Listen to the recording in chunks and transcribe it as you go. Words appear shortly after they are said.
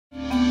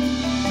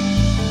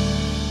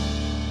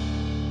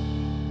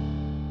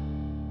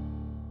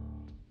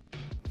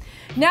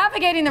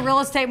Navigating the real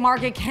estate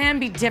market can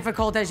be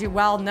difficult, as you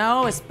well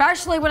know,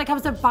 especially when it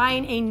comes to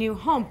buying a new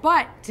home.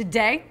 But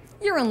today,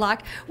 you're in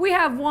luck. We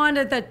have one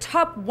of the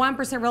top 1%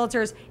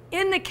 realtors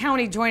in the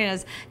county joining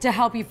us to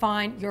help you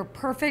find your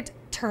perfect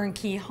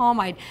turnkey home.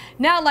 I'd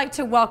now like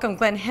to welcome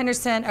Glen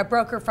Henderson, a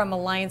broker from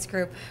Alliance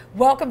Group.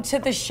 Welcome to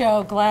the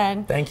show,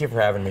 Glen. Thank you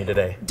for having me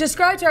today.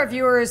 Describe to our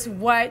viewers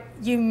what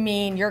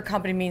your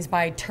company means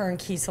by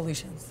turnkey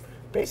solutions.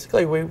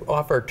 Basically, we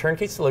offer a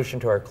turnkey solution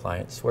to our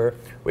clients where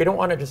we don't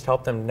want to just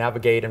help them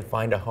navigate and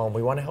find a home.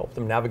 We want to help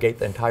them navigate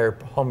the entire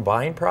home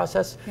buying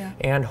process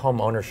and home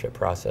ownership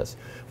process.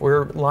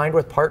 We're aligned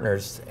with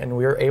partners, and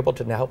we're able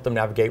to help them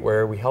navigate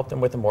where we help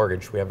them with a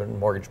mortgage. We have a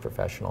mortgage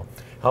professional.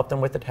 Help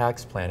them with the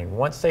tax planning.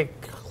 Once they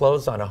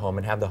close on a home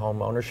and have the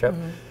home ownership,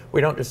 we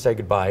don't just say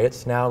goodbye.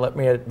 It's now let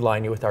me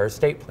align you with our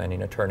estate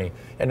planning attorney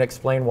and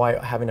explain why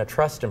having a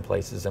trust in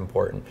place is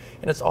important.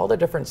 And it's all the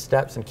different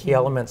steps and key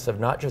elements of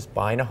not just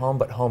buying a home,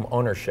 but home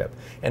ownership.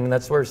 And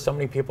that's where so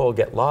many people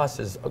get lost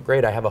is, oh,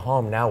 great, I have a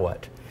home, now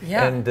what?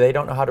 Yeah. And they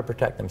don't know how to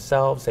protect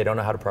themselves. They don't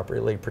know how to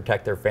properly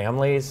protect their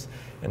families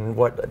and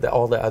what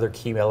all the other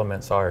key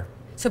elements are.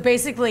 So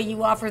basically,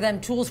 you offer them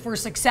tools for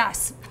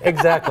success.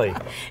 Exactly.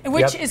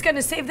 Which is going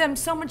to save them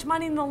so much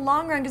money in the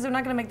long run because they're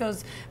not going to make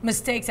those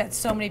mistakes that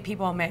so many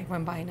people make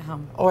when buying a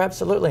home. Oh,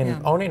 absolutely.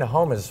 And owning a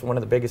home is one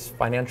of the biggest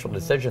financial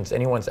decisions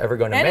anyone's ever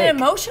going to make. And an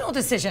emotional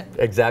decision.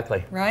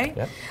 Exactly. Right?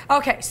 Yep.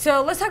 Okay,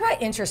 so let's talk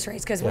about interest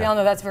rates because we all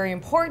know that's very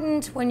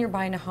important when you're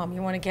buying a home.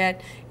 You want to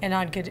get in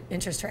on good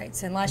interest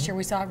rates. And last year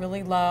we saw it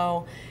really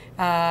low.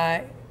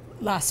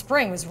 Last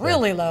spring was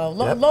really low,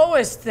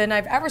 lowest than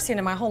I've ever seen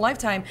in my whole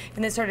lifetime,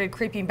 and then started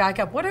creeping back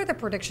up. What are the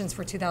predictions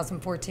for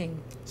 2014?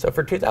 So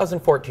for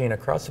 2014,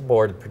 across the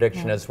board, the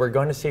prediction is we're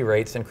going to see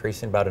rates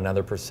increasing about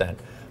another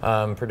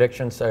 %.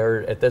 Predictions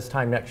are at this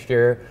time next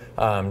year,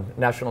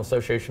 National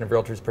Association of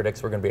Realtors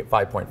predicts we're going to be at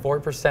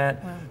 5.4%.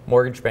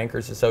 Mortgage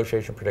Bankers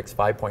Association predicts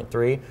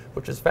 5.3%,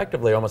 which is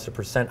effectively almost a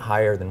 %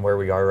 higher than where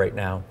we are right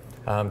now.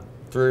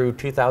 Through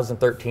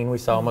 2013, we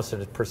saw almost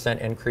a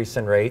 % increase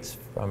in rates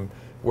from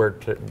where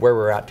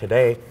we're at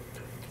today.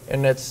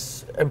 And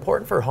it's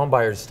important for home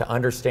buyers to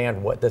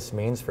understand what this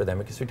means for them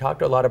because we talk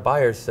to a lot of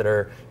buyers that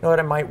are, you know what,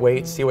 I might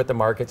wait, see what the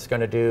market's going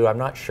to do. I'm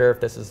not sure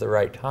if this is the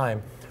right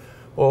time.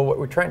 Well, what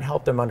we try and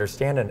help them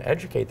understand and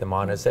educate them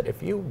on is that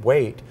if you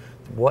wait,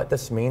 what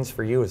this means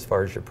for you as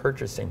far as your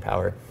purchasing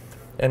power.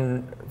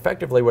 And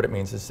effectively what it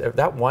means is if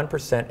that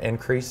 1%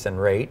 increase in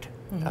rate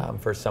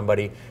for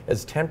somebody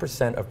is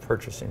 10% of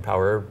purchasing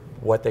power,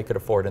 what they could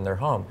afford in their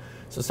home.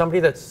 So somebody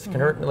that's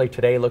currently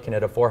today looking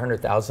at a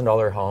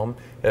 $400,000 home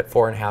at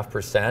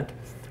 4.5%,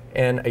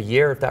 in a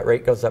year if that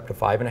rate goes up to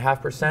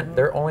 5.5%,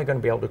 they're only going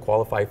to be able to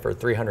qualify for a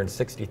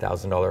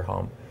 $360,000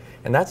 home.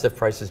 And that's if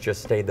prices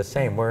just stayed the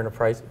same. We're in a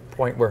price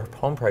point where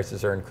home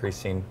prices are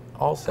increasing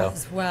also.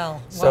 As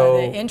well. So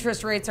the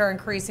interest rates are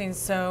increasing,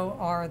 so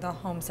are the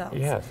home sales.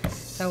 Yes.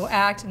 So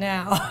act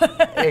now.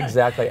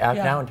 Exactly. Act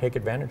now and take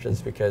advantage of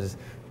this because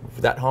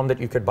that home that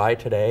you could buy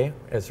today,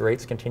 as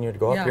rates continue to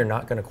go up, you're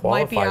not going to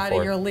qualify for it. Might be out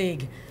of your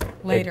league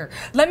later.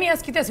 Let me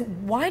ask you this.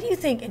 Why do you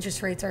think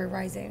interest rates are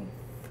rising?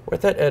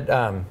 With it,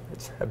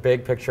 it's a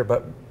big picture,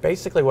 but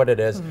basically what it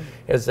is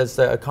as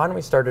the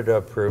economy started to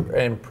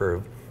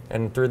improve,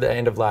 and through the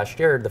end of last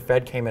year, the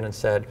Fed came in and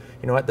said,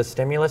 you know what, the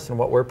stimulus and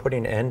what we're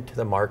putting into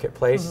the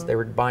marketplace, they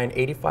were buying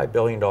 $85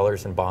 billion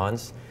in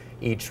bonds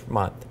each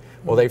month.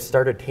 Well, they've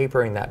started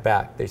tapering that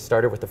back. They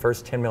started with the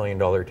first $10 million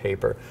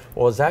taper.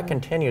 Well, as that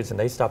continues and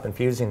they stop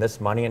infusing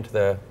this money into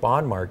the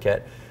bond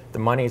market, the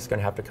money is going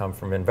to have to come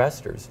from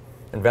investors.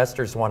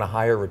 Investors want a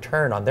higher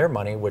return on their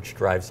money, which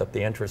drives up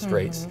the interest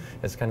rates.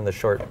 It's kind of the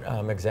short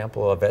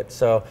example of it.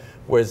 So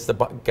as the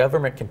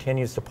government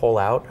continues to pull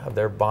out of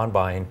their bond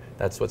buying,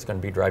 that's what's going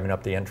to be driving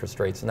up the interest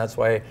rates. And that's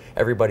why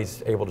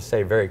everybody's able to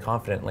say very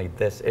confidently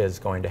this is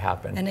going to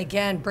happen. And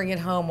again, bring it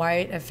home, why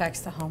it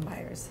affects the home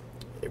buyers.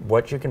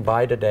 What you can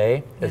buy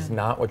today is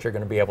not what you're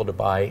going to be able to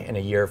buy in a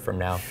year from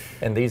now.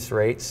 And these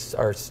rates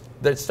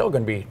they're still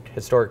going to be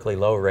historically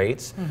low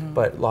rates,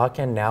 but lock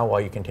in now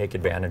while you can take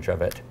advantage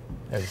of it.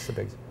 That's the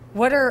big.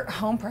 What are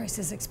home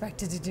prices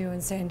expected to do in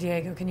San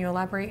Diego? Can you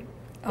elaborate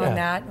on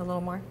that a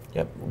little more?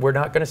 Yep, we're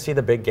not going to see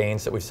the big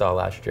gains that we saw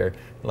last year.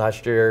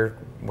 Last year,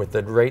 with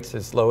the rates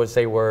as low as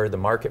they were, the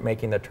market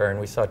making the turn,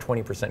 we saw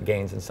 20%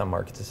 gains in some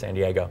markets of San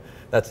Diego.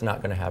 That's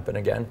not going to happen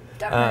again.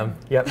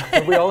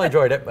 Yep, we all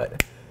enjoyed it,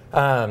 but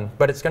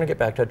it's going to get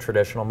back to a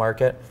traditional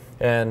market.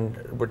 And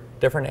with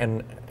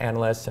different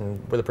analysts and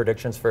with the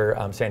predictions for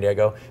San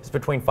Diego, it's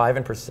between 5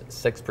 and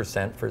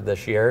 6% for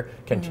this year,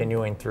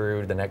 continuing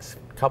through the next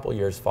couple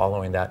years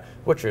following that,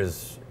 which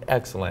is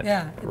excellent.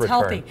 Yeah, it's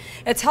healthy.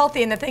 It's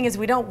healthy, and the thing is,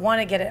 we don't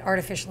want to get it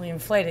artificially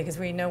inflated because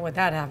we know what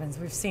that happens.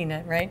 We've seen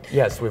it, right?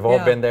 Yes, we've all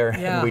been there,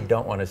 and we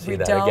don't want to see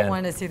that again. We don't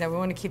want to see that. We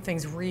want to keep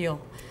things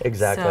real.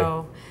 Exactly.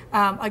 So,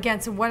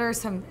 again, so what are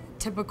some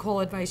typical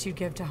advice you'd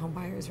give to home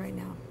buyers right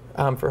now?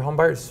 For home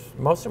buyers,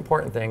 most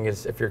important thing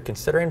is if you're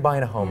considering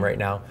buying a home right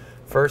now,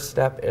 first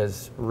step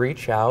is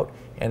reach out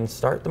and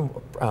start the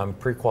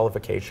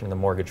pre-qualification, the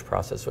mortgage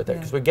process with it.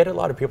 Because we get a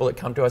lot of people that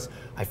come to us,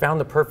 I found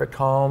the perfect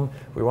home,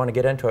 we want to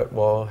get into it.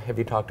 Well, have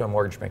you talked to a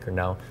mortgage maker?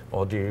 No.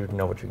 Well, do you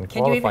know what you can qualify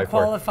for? Can you even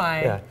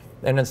qualify? Yeah.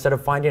 And instead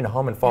of finding a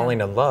home and falling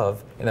in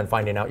love and then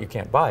finding out you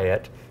can't buy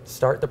it,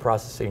 start the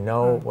process so you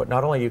know what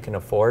not only you can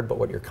afford, but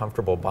what you're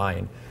comfortable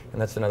buying.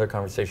 And that's another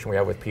conversation we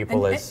have with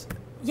people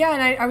Yeah,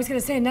 and I was going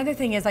to say another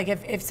thing is, like,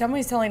 if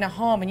somebody's selling a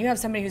home and you have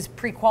somebody who's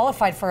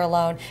pre-qualified for a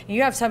loan, and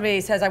you have somebody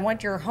who says, I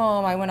want your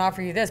home, I want to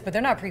offer you this, but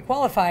they're not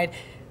pre-qualified,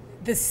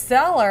 the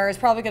seller is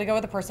probably going to go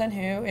with the person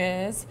who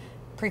is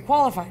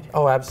pre-qualified.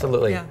 Oh,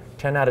 absolutely.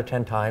 10 out of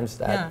 10 times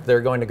that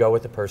they're going to go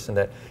with the person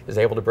that is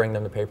able to bring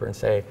them the paper and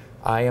say,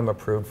 I am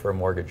approved for a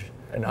mortgage.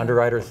 An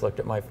underwriter's looked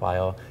at my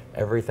file,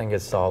 everything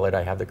is solid,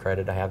 I have the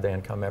credit, I have the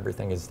income,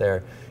 everything is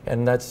there.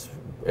 And that's,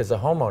 as a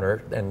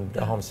homeowner and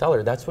a home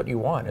seller, that's what you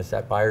want, is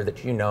that buyer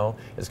that you know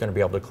is going to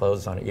be able to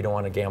close on it. You don't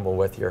want to gamble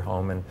with your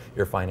home and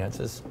your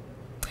finances.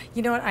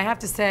 You know what, I have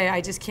to say, I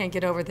just can't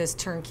get over this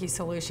turnkey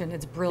solution.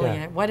 It's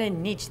brilliant. Yeah. What a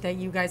niche that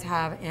you guys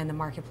have in the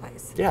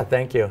marketplace. Yeah,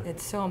 thank you.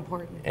 It's so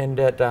important. And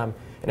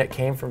it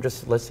came from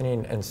just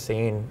listening and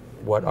seeing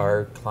what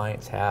our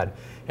clients had.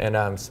 And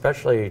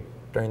especially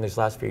during these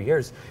last few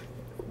years,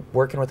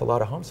 working with a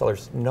lot of home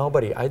sellers,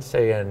 nobody, I'd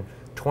say in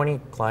 20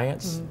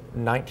 clients,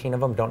 19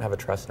 of them don't have a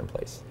trust in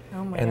place.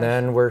 Oh my and gosh.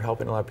 then we're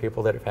helping a lot of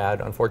people that have had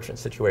unfortunate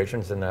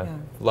situations and the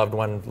loved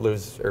one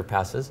loses or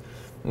passes,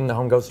 and the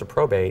home goes to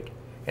probate,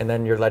 and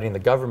then you're letting the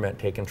government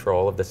take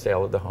control of the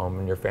sale of the home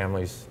and your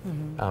family's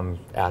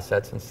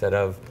assets instead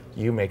of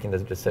you making the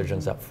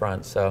decisions up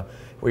front. So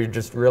we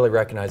just really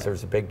recognize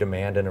there's a big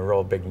demand and a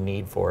real big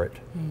need for it.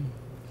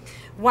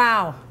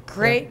 Wow,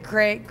 great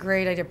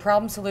idea.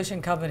 Problem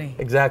solution company.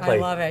 Exactly. I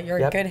love it. You're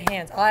in good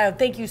hands. Oh,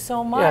 thank you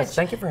so much. Yes,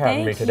 thank you for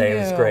having me today.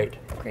 It was great.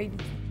 Great.